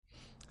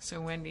So,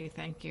 Wendy,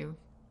 thank you.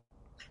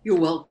 You're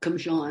welcome,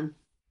 Jaune.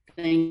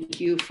 Thank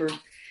you for,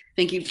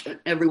 thank you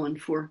everyone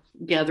for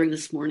gathering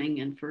this morning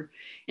and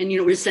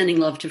we're sending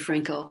love to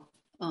Franco,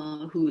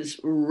 who is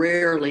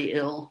rarely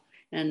ill,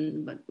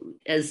 but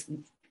as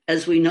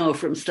we know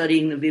from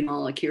studying the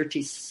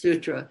Vimalakirti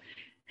Sutra,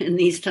 in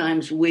these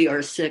times we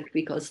are sick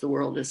because the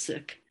world is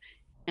sick,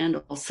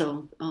 and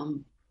also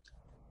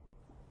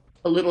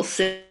a little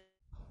sick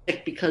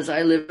because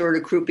I live sort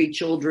of croupy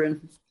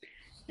children,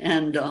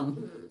 and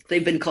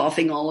they've been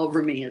coughing all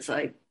over me as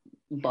I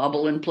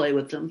bobble and play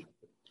with them.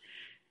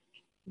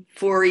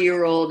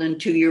 4-year-old and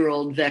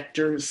 2-year-old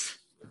vectors,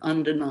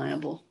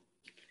 undeniable,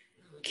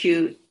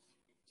 cute,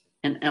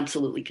 and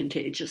absolutely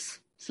contagious.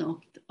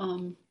 So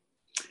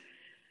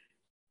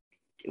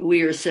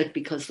we are sick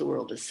because the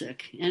world is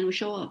sick, and we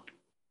show up.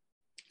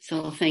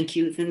 So thank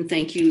you. And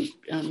thank you,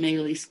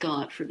 Maylee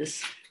Scott, for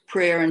this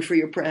prayer and for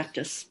your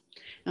practice.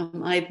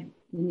 I've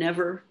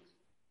never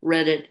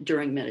read it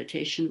during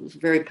meditation. It was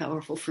very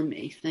powerful for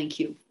me. Thank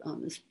you.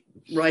 This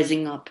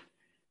rising up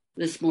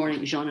this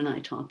morning, Jaune and I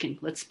talking.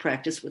 Let's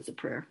practice with the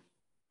prayer.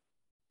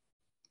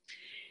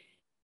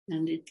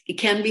 And it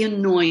can be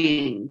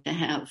annoying to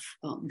have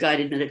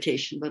guided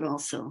meditation, but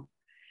also,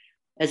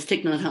 as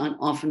Thich Nhat Hanh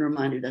often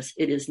reminded us,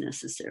 it is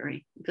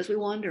necessary because we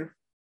wander.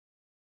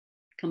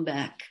 Come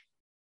back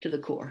to the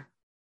core,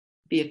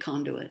 be a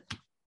conduit,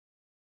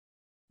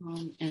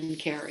 and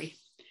carry.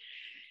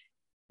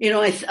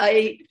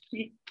 I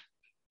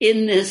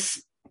in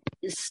this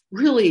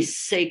really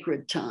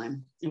sacred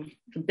time, the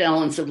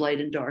balance of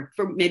light and dark,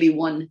 for maybe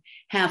one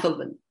half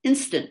of an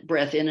instant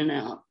breath in and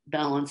out,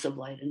 balance of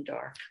light and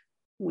dark.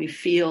 We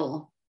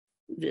feel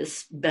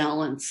this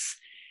balance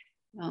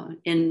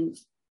in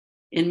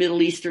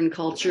Middle Eastern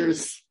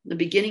cultures, the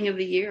beginning of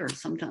the year,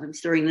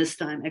 sometimes during this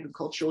time,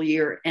 agricultural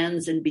year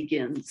ends and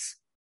begins.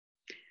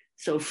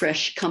 So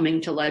fresh coming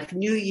to life,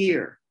 New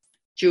Year,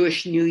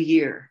 Jewish New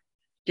Year,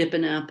 dip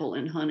an apple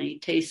in honey,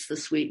 taste the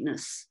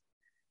sweetness,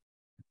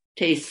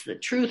 taste the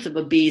truth of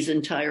a bee's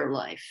entire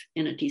life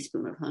in a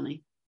teaspoon of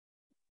honey.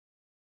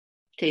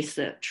 Taste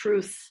that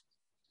truth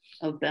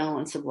of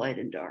balance of light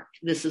and dark.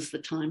 This is the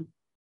time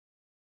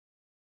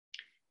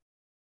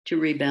to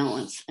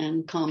rebalance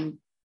and come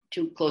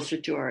closer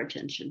to our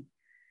attention.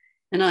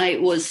 And I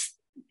was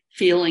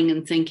feeling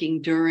and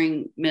thinking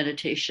during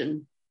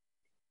meditation,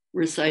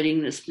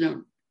 reciting this,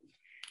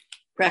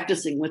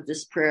 practicing with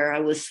this prayer,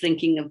 I was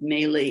thinking of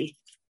Maylee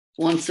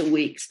once a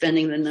week,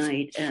 spending the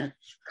night at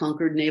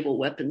Concord Naval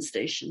Weapons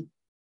Station,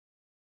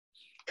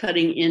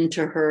 cutting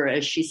into her,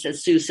 as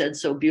Sue said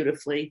so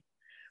beautifully,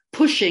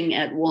 pushing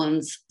at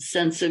one's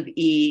sense of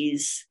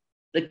ease,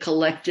 the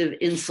collective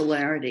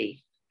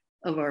insularity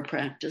of our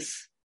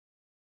practice,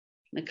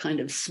 the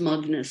kind of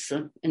smugness,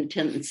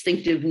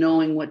 instinctive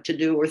knowing what to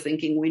do or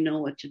thinking we know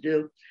what to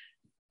do.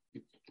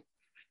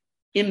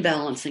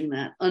 Imbalancing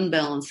that,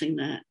 unbalancing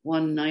that,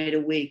 one night a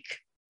week,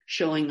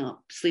 showing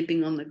up,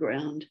 sleeping on the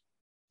ground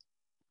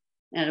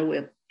at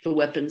the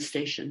weapons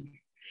station.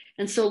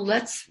 And so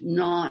let's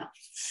not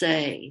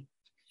say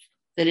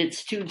that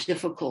it's too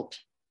difficult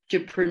to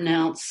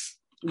pronounce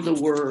the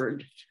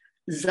word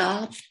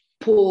Zaporizhia.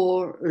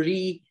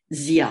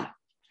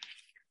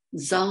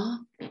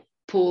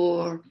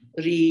 Zaporizhia.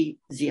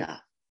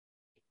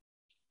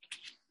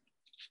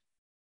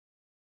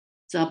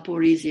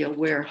 Zaporizhia,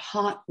 where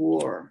hot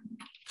war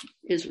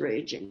is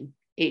raging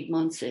 8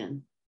 months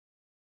in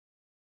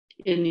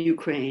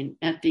Ukraine,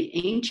 at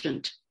the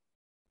ancient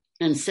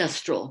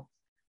ancestral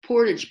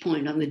portage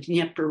point on the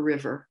Dnieper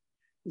River,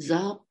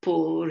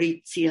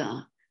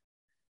 Zaporizhia,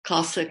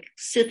 Cossack,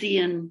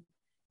 Scythian,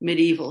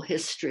 medieval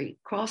history,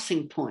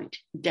 crossing point,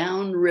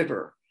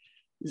 downriver,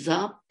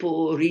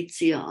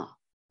 Zaporizhia,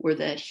 where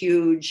that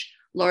huge,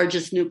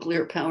 largest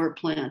nuclear power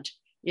plant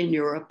in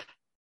Europe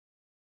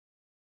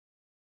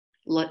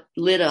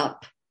lit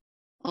up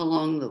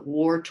along the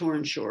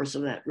war-torn shores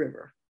of that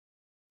river.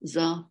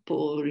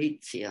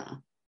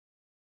 Zaporizhia,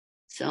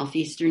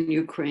 southeastern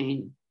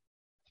Ukraine,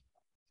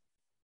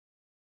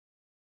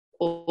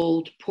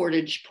 old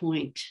portage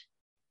point,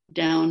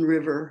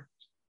 downriver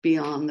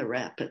beyond the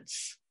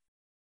rapids.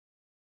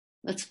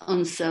 Let's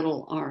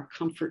unsettle our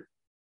comfort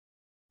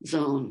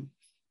zone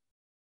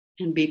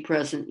and be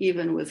present,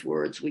 even with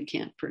words we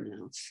can't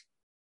pronounce.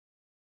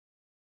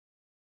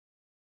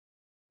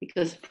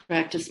 Because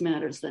practice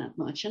matters that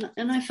much.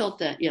 And I felt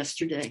that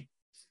yesterday,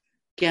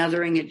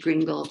 gathering at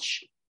Green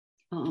Gulch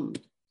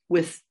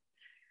with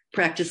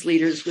practice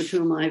leaders with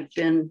whom I've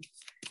been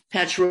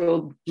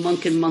patchrobe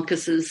monk and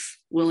monkesses,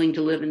 willing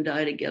to live and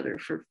die together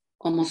for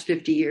almost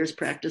 50 years,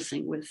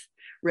 practicing with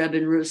Reb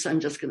and Rus. I'm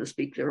just going to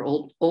speak their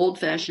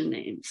old-fashioned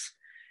names.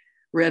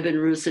 Reb and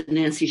Rus and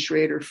Nancy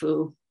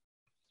Schrader-Fu,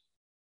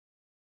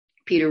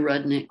 Peter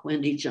Rudnick,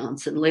 Wendy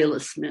Johnson,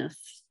 Layla Smith,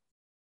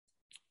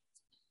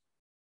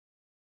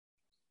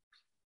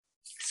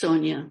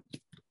 Sonia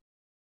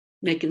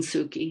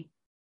Mekinsuki,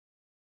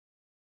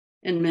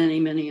 and many,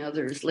 many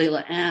others.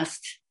 Layla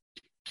asked,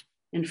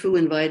 and Fu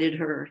invited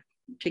her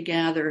to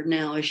gather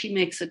now as she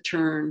makes a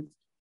turn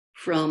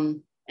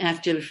from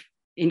active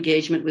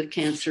engagement with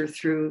cancer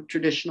through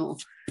traditional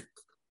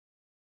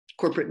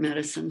corporate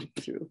medicine,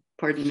 through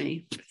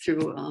putting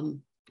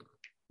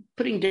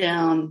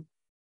down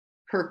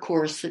her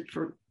course that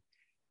for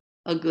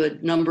a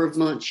good number of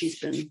months she's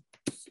been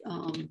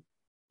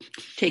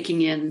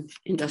taking in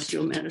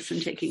industrial medicine,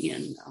 taking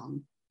in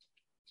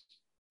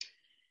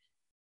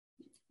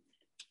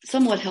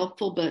somewhat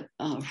helpful, but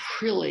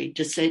really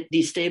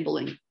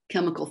destabling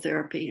chemical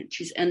therapy. And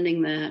she's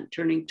ending that,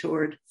 turning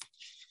toward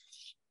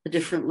a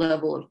different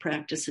level of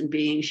practice and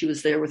being. She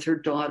was there with her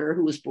daughter,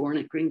 who was born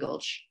at Green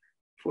Gulch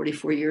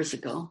 44 years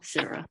ago,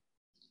 Sarah.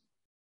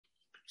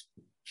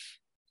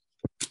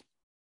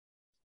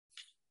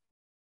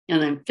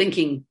 And I'm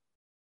thinking,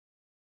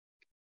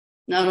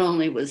 not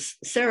only was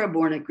Sarah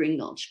born at Green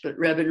Gulch, but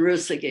Reb and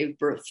Rusa gave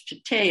birth to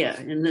Taya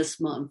in this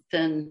month,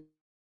 then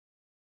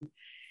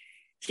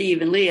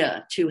Steve and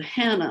Leah to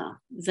Hannah,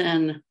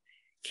 then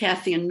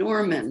Kathy and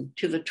Norman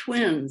to the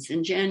twins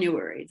in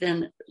January,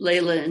 then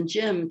Layla and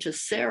Jim to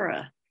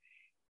Sarah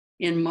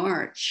in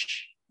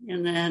March.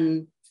 And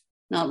then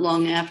not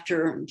long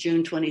after,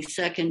 June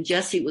 22nd,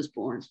 Jesse was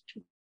born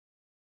to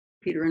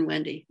Peter and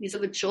Wendy. These are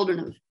the children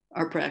of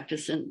our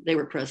practice, and they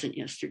were present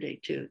yesterday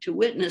too, to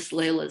witness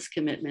Layla's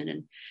commitment.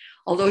 And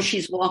although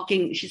she's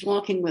walking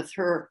with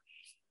her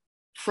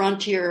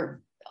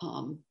frontier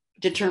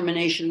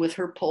determination, with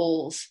her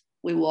poles,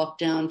 we walked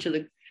down to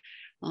the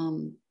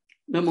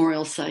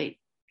memorial site.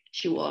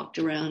 She walked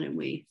around and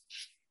we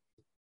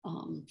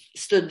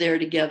stood there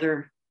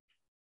together.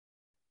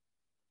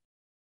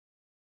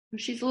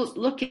 She's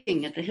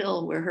looking at the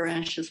hill where her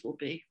ashes will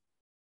be,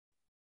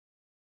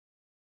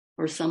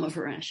 or some of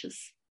her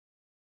ashes,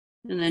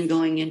 and then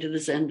going into the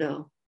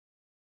zendo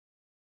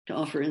to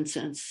offer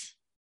incense.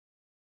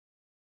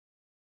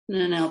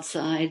 And then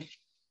outside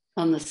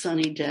on the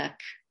sunny deck,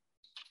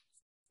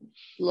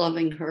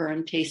 loving her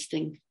and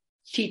tasting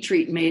tea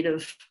treat made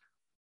of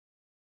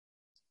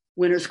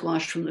winter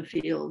squash from the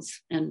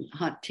fields and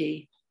hot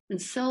tea,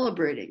 and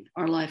celebrating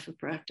our life of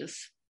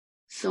practice.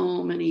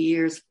 So many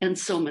years and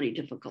so many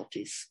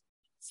difficulties,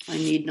 I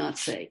need not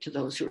say to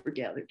those who are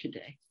gathered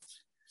today.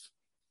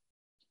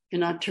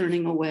 And not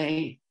turning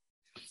away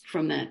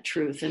from that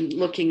truth and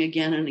looking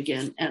again and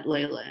again at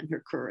Layla and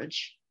her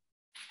courage.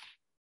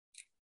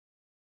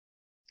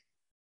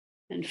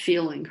 And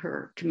feeling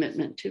her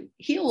commitment to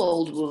heal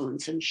old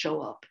wounds and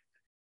show up,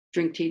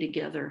 drink tea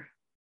together,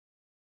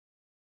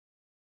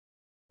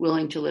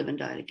 willing to live and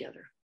die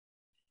together.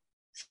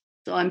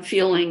 So I'm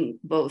feeling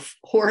both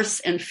hoarse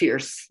and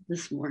fierce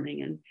this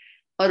morning, and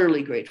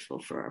utterly grateful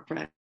for our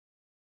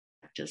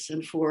practice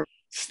and for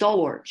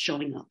stalwart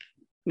showing up,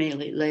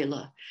 mainly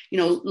Layla. You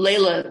know,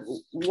 Layla,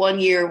 one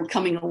year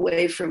coming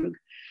away from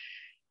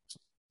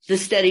the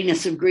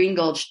steadiness of Green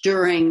Gulch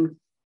during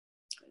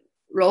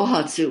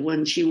Rohatsu,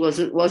 when she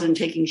wasn't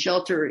taking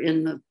shelter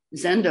in the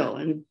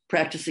Zendo and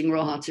practicing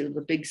Rohatsu,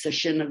 the big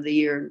session of the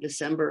year in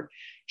December,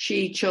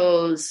 she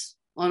chose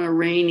on a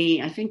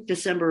rainy, I think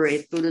December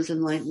 8th, Buddha's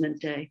Enlightenment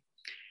Day.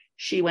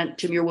 She went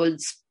to Muir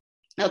Woods,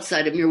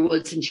 outside of Muir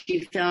Woods, and she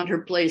found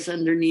her place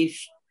underneath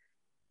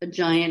a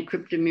giant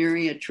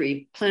cryptomeria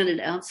tree planted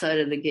outside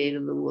of the gate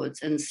of the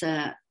woods and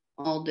sat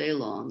all day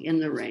long in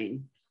the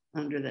rain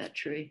under that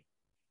tree.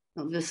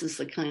 Now, this is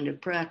the kind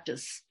of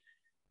practice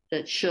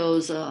that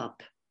shows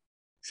up,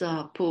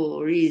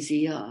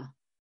 Zaporizhia,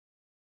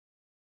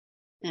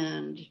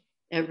 and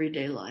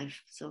everyday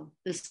life. So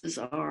this is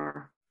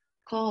our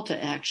call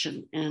to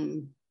action,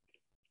 and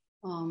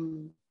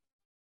I'm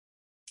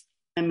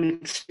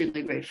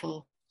extremely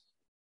grateful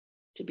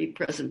to be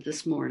present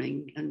this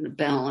morning and the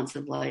balance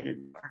of light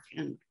and dark,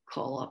 and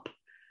call up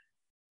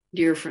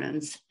dear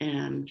friends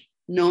and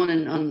known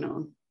and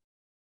unknown,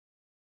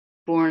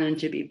 born and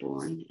to be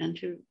born, and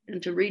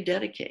to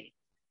rededicate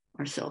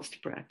ourselves to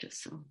practice.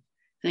 So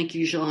thank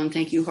you, Jaune.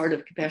 Thank you, Heart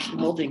of Compassion,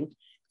 holding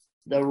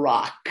the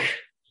rock.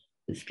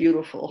 It's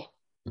beautiful.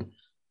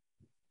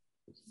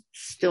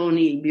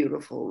 Stony,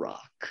 beautiful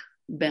rock,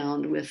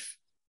 bound with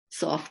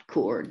soft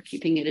cord,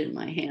 keeping it in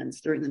my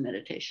hands during the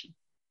meditation.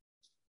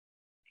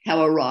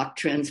 How a rock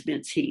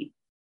transmits heat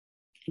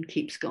and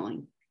keeps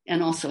going,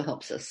 and also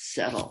helps us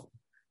settle,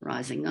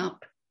 rising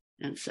up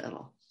and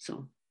settle.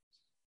 So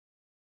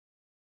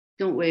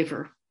don't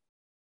waver.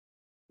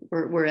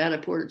 We're at a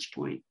portage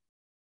point,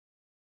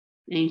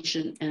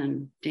 ancient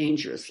and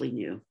dangerously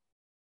new.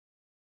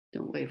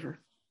 Don't waver.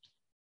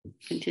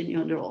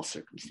 Continue under all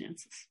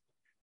circumstances.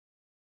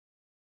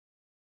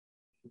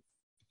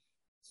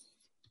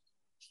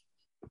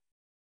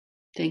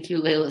 Thank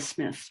you, Layla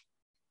Smith.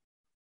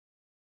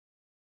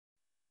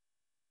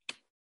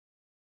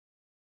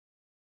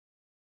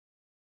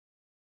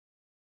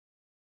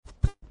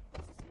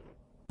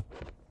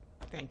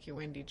 Thank you,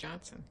 Wendy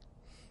Johnson.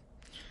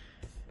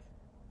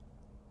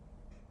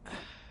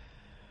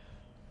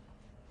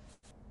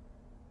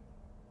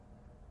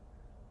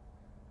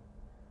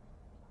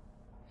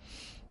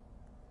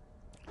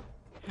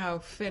 How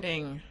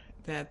fitting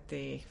that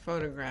the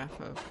photograph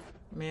of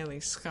Maylie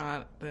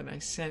Scott that I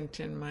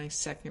sent in my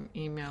second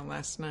email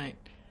last night,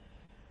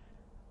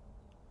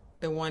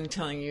 the one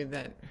telling you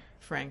that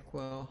Frank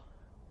will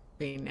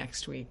be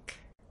next week.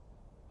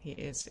 He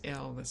is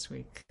ill this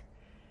week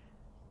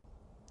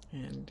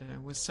and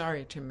was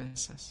sorry to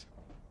miss us.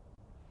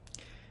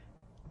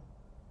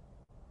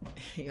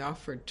 He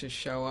offered to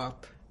show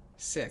up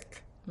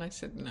sick, and I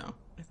said no.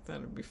 I thought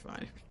it'd be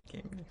fine if he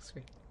came next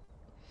week.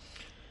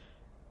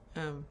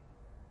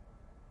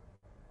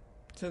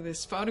 So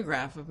this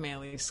photograph of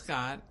Maylie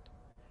Scott,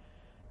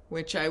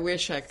 which I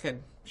wish I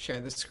could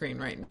share the screen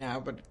right now,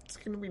 but it's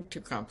going to be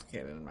too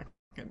complicated. I'm not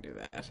going to do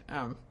that.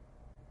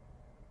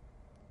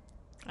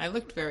 I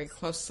looked very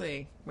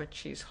closely what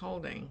she's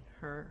holding,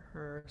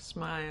 her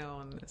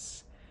smile and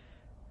this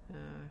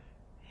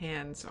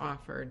hands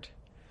offered.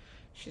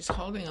 She's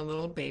holding a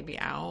little baby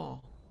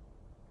owl.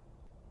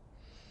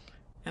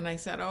 And I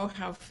thought, oh,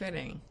 how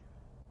fitting.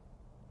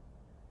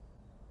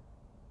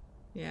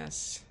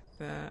 Yes,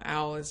 the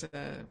owl is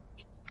a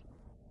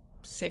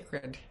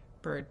sacred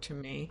bird to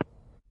me.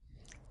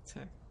 It's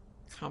a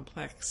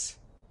complex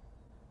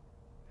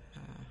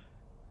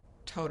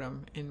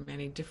totem in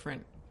many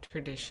different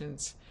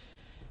traditions.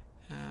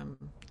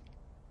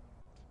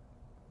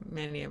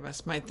 Many of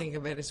us might think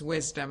of it as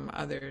wisdom.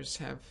 Others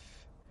have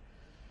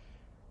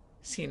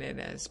seen it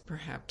as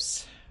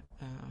perhaps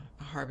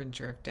a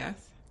harbinger of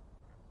death.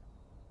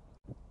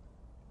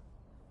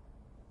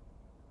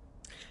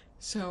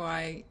 So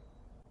I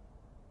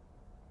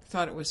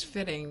thought it was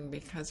fitting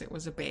because it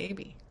was a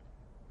baby.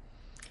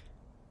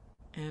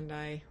 And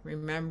I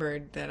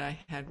remembered that I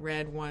had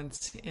read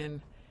once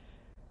in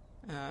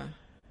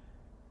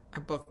a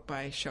book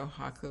by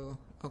Shohaku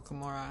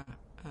Okamura,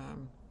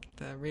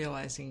 the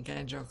Realizing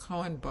Genjo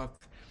Koan book,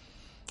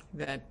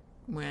 that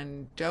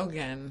when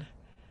Dogen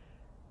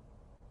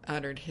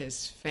uttered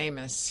his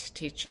famous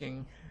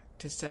teaching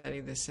to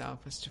study the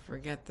self is to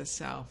forget the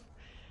self,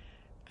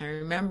 I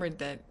remembered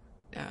that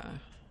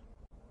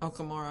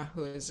Okamura,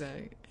 who is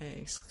a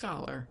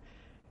scholar,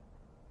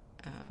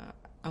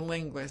 a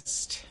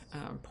linguist,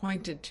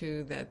 pointed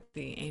to that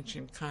the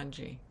ancient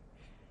kanji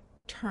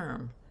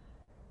term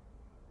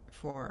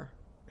for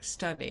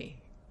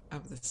study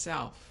of the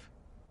self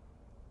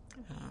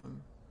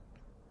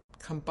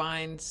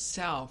combines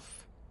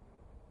self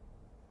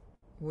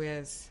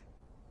with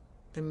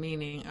the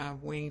meaning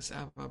of wings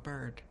of a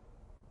bird,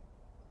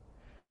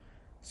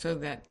 so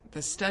that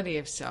the study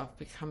of self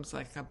becomes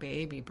like a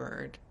baby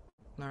bird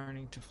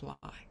learning to fly,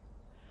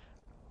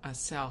 a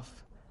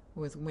self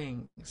with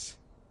wings,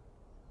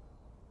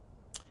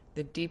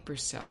 the deeper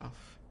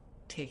self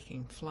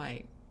taking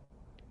flight,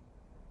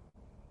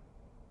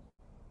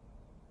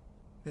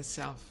 the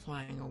self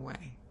flying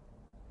away.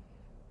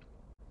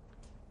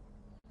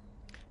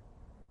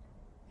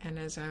 And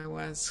as I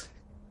was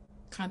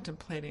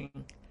contemplating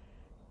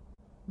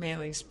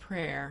Maylie's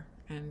prayer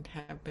and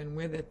have been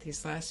with it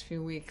these last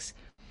few weeks,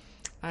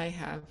 I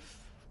have,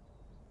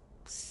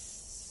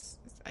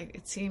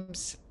 it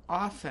seems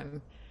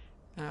often,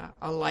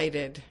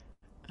 alighted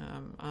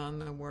on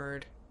the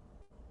word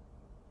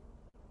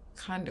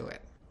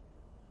conduit.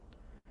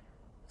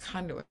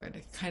 Conduit.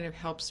 It kind of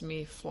helps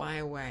me fly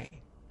away.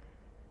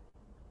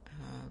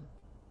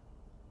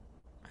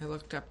 I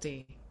looked up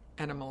the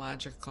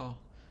etymological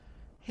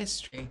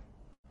history,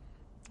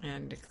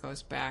 and it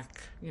goes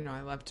back,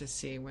 I love to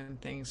see when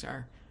things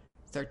are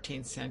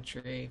 13th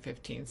century,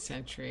 15th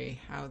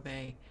century, how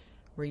they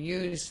were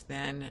used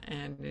then,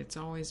 and it's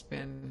always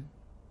been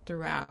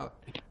throughout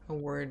a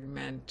word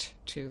meant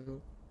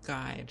to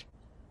guide,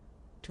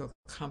 to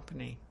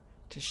accompany,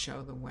 to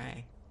show the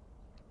way.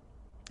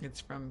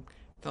 It's from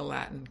the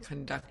Latin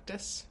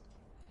conductus,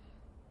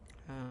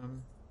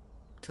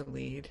 to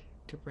lead,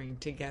 to bring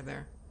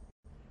together,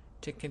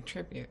 to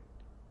contribute,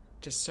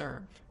 to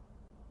serve.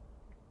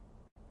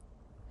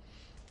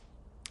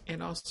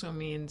 It also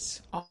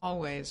means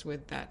always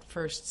with that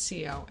first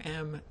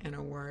C-O-M in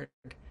a word,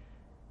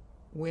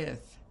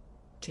 with,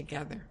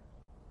 together.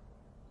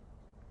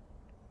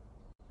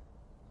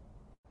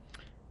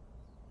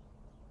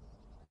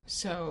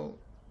 So,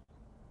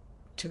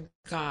 to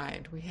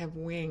guide, we have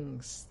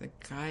wings that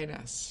guide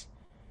us,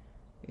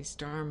 these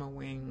Dharma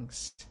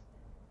wings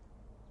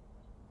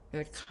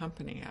that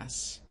accompany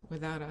us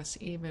without us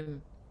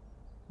even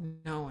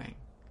knowing.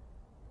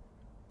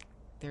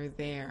 They're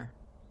there,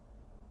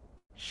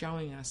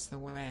 showing us the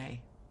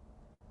way,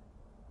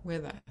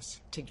 with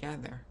us,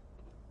 together.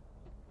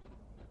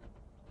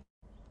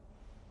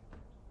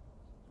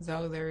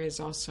 Though there is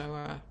also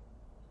a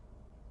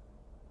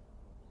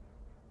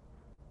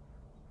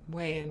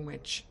way in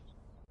which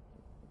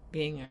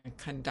being a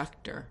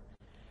conductor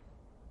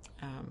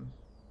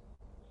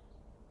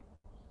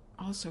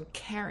also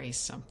carries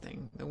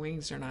something. The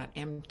wings are not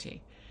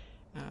empty.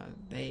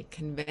 They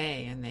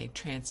convey and they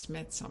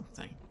transmit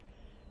something.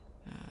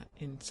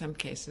 In some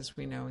cases,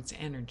 we know it's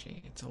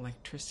energy, it's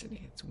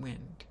electricity, it's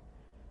wind.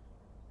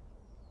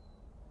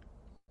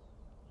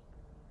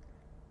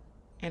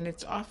 And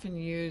it's often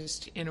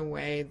used in a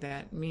way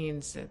that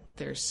means that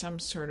there's some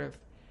sort of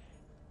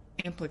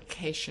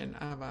implication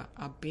of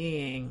a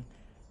being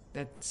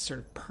that's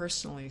sort of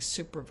personally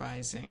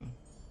supervising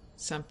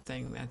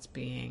something that's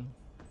being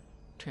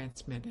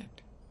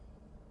transmitted.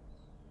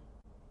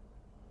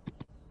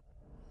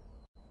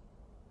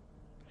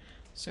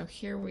 So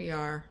here we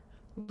are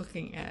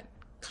looking at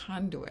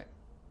conduit,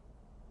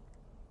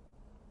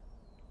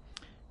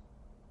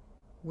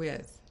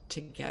 with,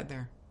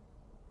 together.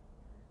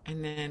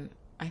 And then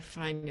I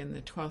find in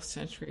the 12th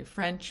century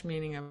French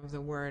meaning of the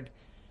word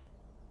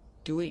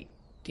duit,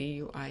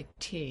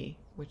 D-U-I-T,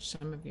 which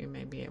some of you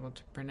may be able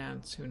to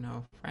pronounce who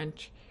know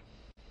French,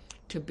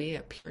 to be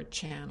a pure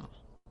channel.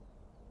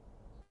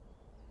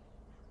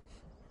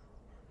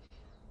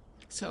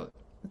 So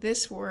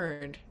this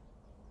word,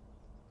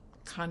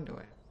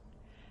 conduit,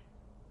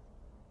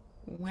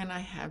 when I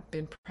have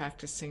been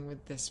practicing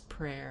with this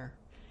prayer,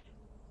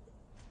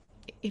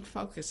 it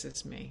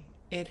focuses me.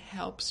 It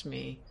helps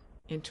me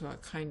into a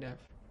kind of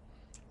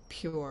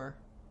pure,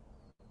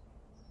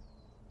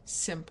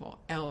 simple,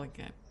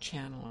 elegant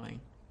channeling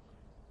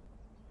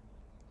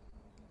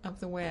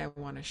of the way I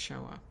want to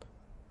show up.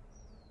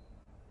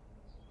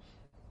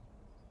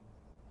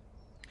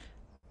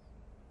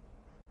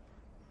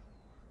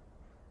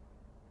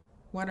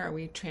 What are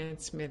we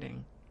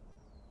transmitting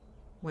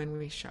when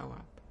we show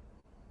up?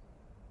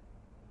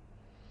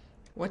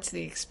 What's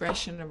the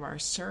expression of our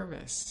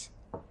service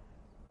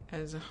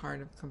as a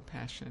heart of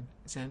compassion,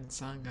 Zen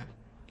Sangha?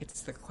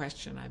 It's the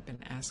question I've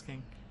been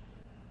asking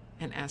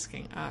and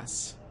asking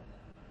us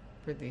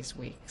for these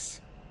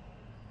weeks.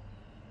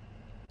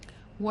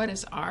 What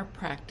does our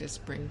practice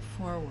bring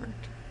forward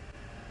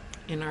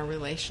in our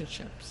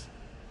relationships?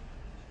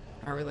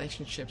 Our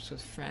relationships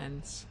with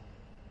friends,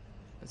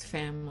 with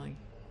family,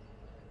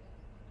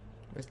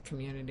 with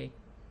community.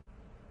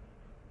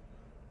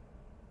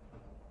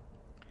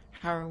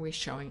 How are we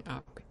showing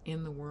up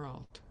in the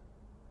world?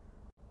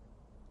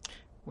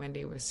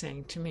 Wendy was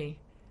saying to me,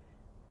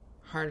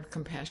 Heart of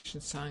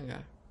Compassion Sangha,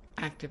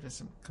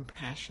 activism,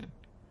 compassion.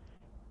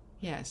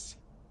 Yes,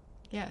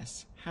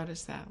 yes. How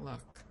does that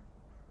look?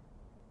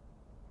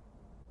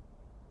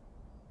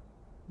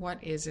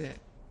 What is it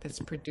that's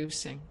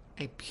producing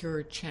a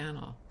pure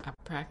channel, a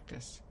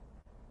practice?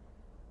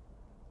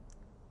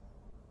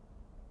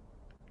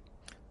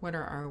 What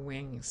are our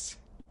wings?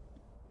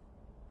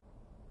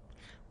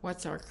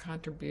 What's our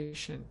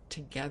contribution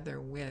together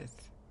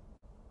with?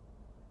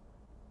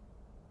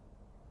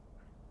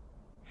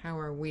 How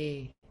are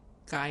we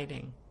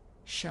guiding,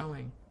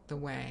 showing the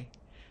way?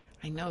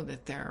 I know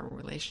that there are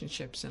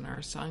relationships in our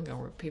Sangha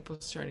where people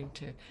are starting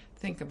to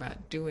think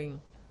about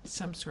doing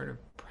some sort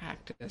of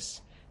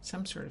practice,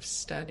 some sort of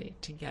study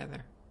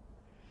together.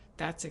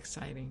 That's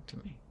exciting to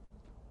me.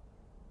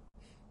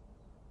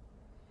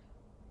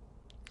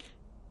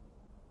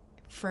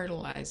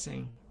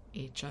 Fertilizing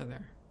each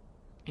other,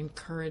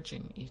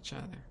 encouraging each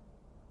other,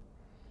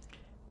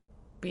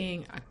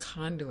 being a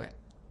conduit,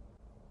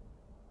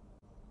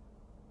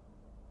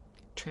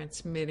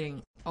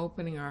 transmitting,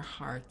 opening our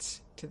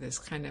hearts to this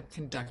kind of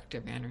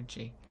conductive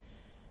energy,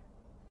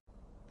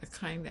 the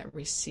kind that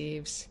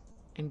receives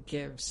and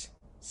gives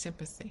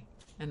sympathy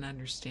and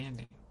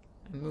understanding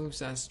and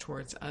moves us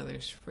towards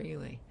others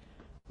freely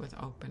with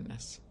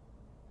openness.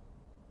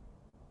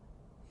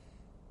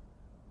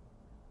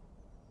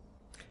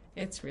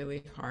 It's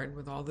really hard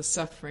with all the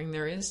suffering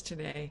there is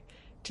today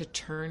to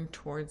turn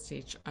towards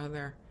each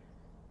other,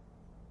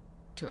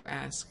 to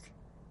ask,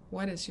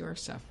 what is your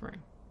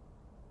suffering?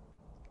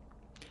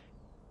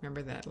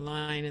 Remember that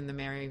line in the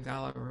Mary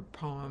Gulliver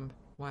poem,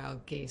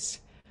 Wild Geese?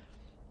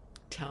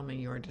 Tell me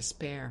your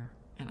despair,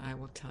 and I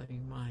will tell you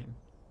mine.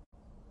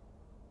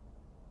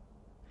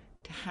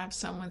 To have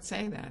someone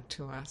say that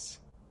to us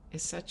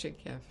is such a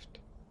gift.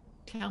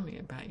 Tell me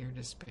about your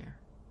despair.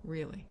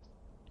 Really,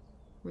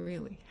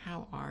 really,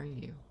 how are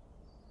you?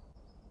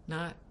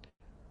 Not,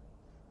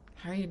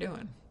 how are you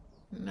doing?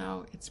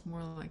 No, it's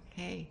more like,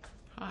 hey,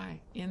 hi,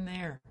 in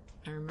there.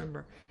 I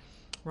remember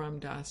Ram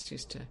Dass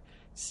used to,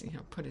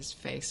 put his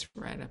face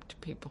right up to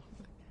people.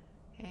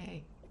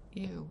 Hey,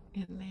 you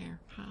in there.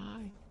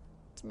 Hi,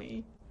 it's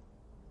me.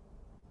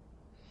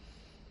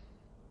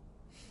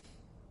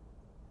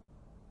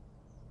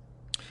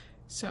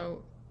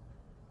 So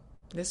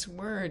this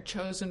word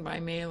chosen by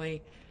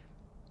Meili,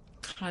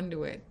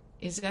 conduit,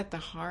 is at the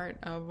heart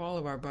of all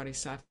of our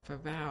bodhisattva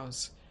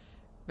vows,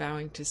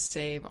 vowing to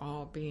save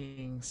all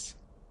beings,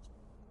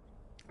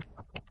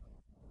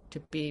 to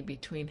be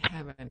between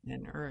heaven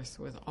and earth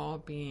with all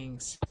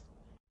beings,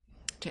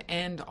 to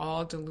end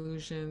all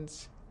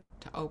delusions,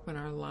 to open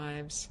our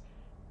lives,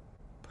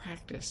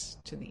 practice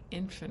to the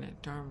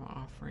infinite Dharma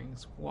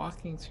offerings,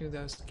 walking through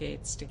those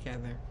gates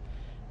together,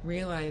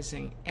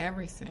 realizing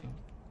everything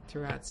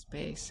throughout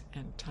space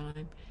and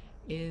time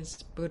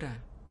is Buddha,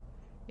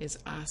 is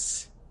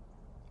us,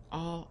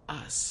 all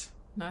us,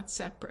 not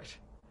separate.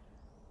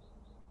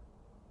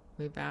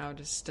 We vow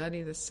to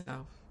study the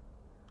self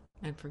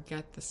and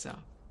forget the self,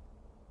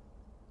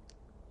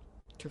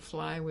 to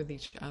fly with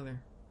each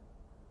other,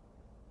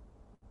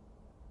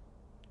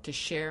 to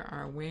share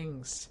our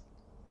wings,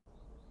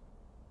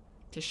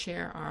 to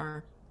share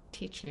our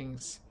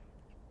teachings,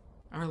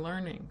 our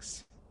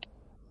learnings.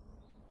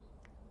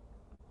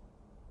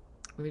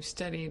 We've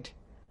studied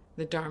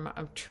the Dharma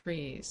of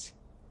trees.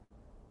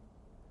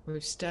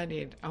 We've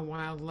studied a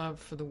wild love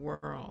for the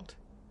world.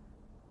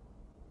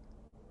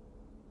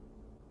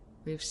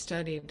 We've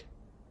studied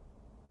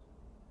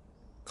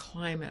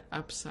climate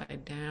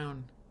upside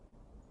down.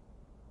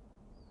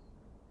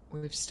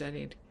 We've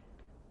studied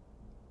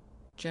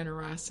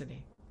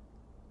generosity,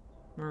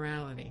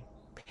 morality,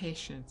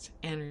 patience,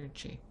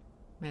 energy,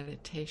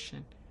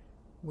 meditation,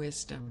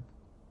 wisdom,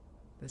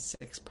 the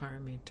 6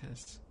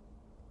 paramitas.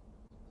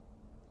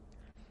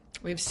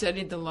 We've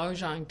studied the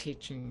Lojong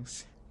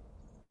teachings.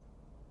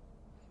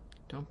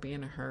 Don't be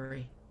in a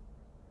hurry.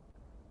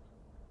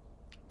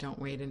 Don't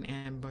wait in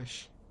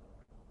ambush.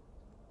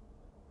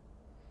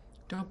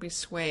 Don't be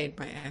swayed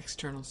by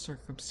external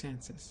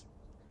circumstances.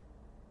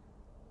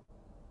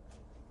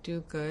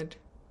 Do good.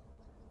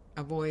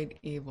 Avoid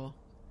evil.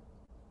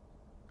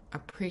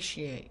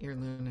 Appreciate your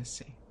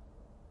lunacy.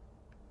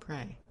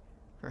 Pray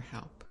for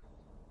help.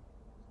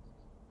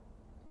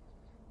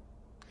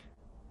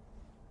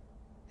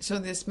 So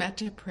this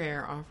metta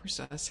prayer offers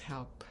us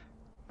help.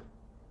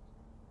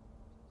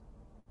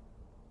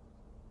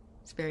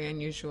 It's very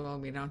unusual.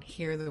 We don't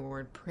hear the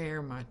word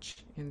prayer much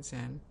in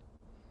Zen,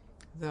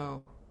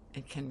 though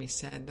it can be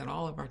said that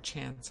all of our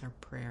chants are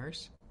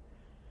prayers.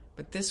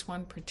 But this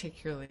one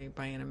particularly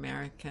by an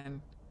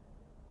American,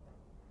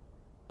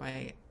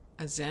 by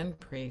a Zen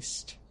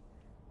priest,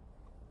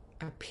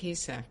 a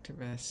peace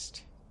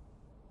activist,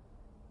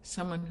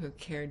 someone who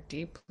cared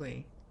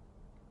deeply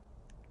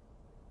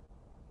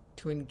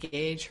to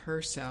engage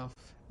herself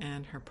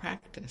and her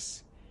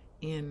practice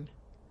in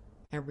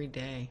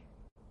everyday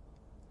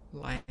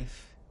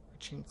life,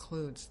 which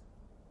includes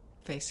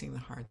facing the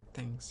hard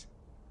things.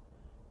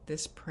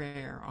 This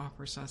prayer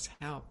offers us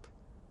help,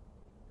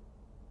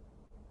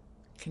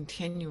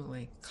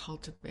 continually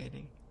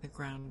cultivating the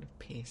ground of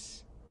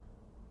peace.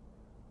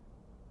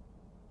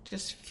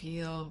 Just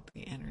feel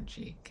the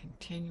energy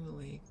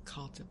continually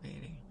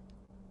cultivating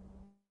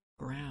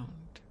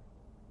ground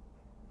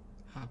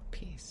of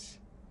peace.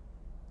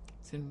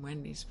 It's in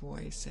Wendy's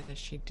voice as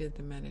she did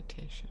the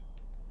meditation.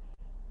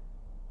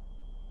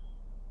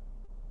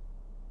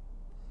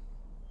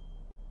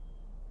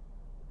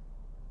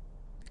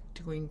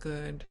 Doing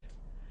good,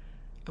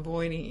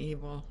 avoiding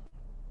evil,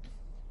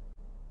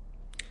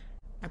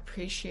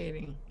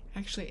 appreciating,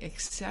 actually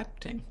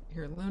accepting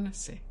your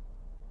lunacy.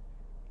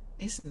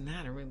 Isn't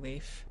that a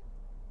relief?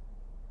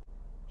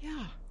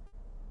 Yeah,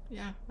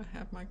 I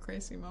have my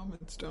crazy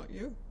moments, don't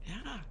you?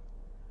 Yeah.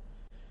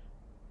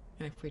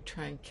 And if we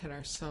try and kid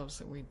ourselves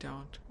that we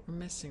don't, we're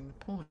missing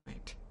the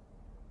point.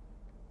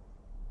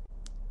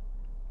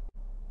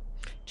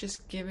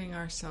 Just giving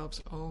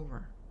ourselves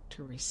over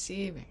to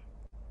receiving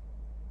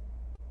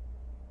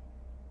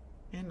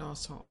and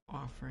also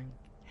offering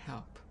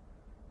help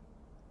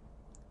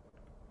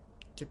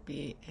to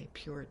be a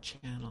pure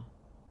channel.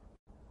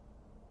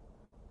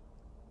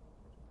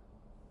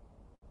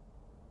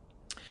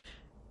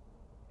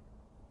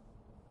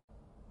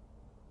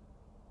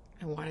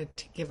 I wanted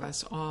to give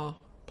us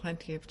all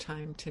plenty of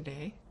time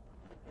today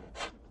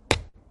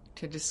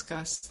to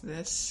discuss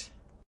this,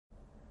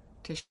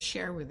 to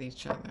share with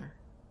each other,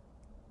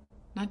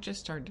 not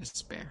just our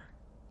despair,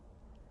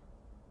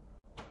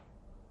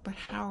 but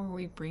how are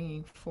we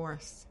bringing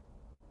forth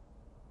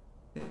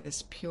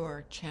this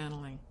pure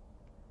channeling,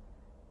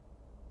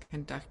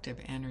 conductive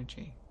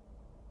energy.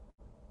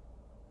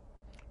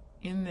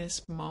 In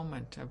this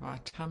moment of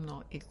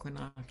autumnal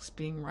equinox,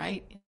 being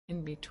right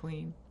in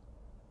between,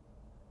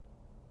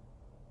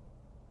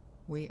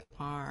 we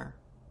are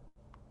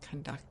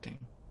conducting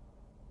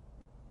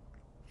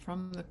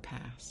from the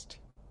past,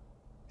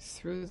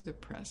 through the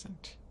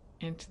present,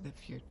 into the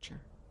future.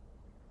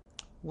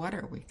 What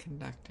are we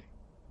conducting?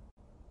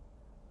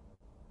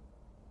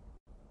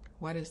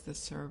 What is the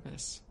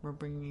service we're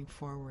bringing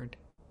forward?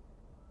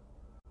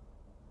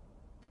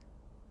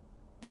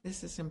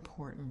 This is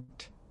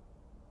important,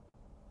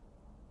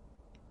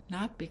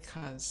 not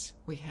because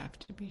we have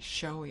to be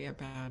showy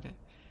about it,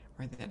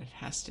 or that it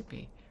has to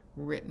be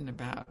written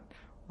about,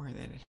 or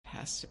that it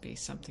has to be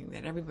something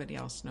that everybody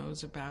else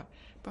knows about,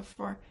 but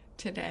for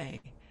today,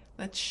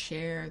 let's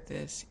share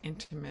this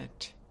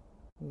intimate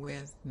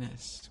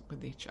witness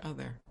with each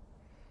other.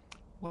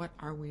 What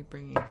are we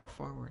bringing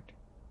forward?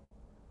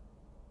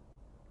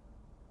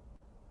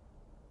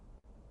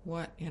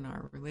 What in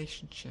our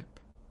relationship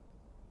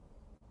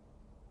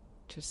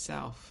to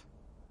self,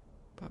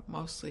 but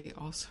mostly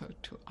also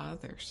to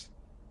others,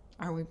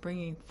 are we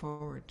bringing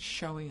forward,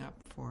 showing up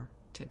for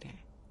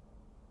today?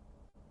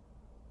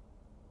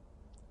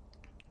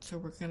 So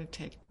we're going to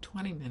take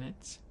 20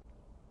 minutes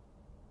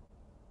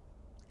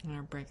in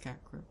our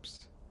breakout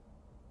groups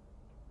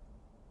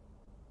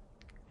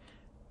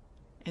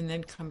and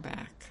then come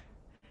back.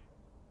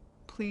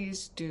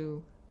 Please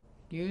do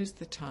use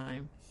the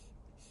time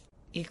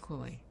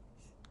equally.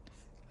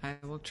 I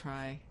will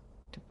try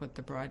to put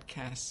the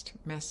broadcast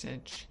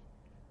message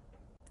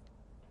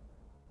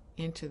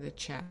into the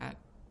chat,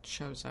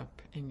 shows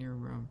up in your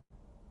room.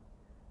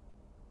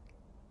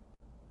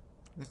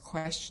 The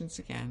questions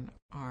again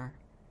are,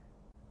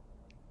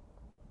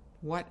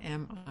 What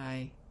am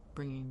I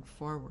bringing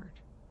forward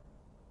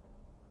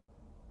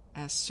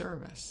as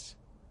service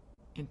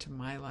into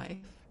my life,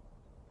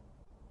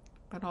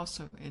 but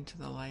also into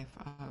the life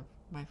of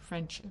my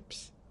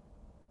friendships,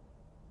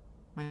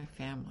 my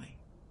family,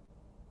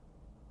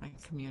 my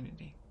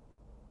community,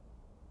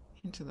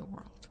 into the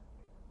world.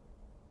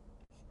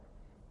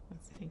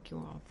 Thank you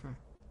all for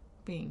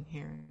being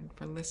here and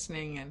for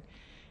listening and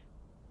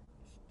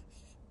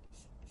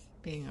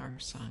being our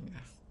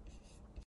Sangha.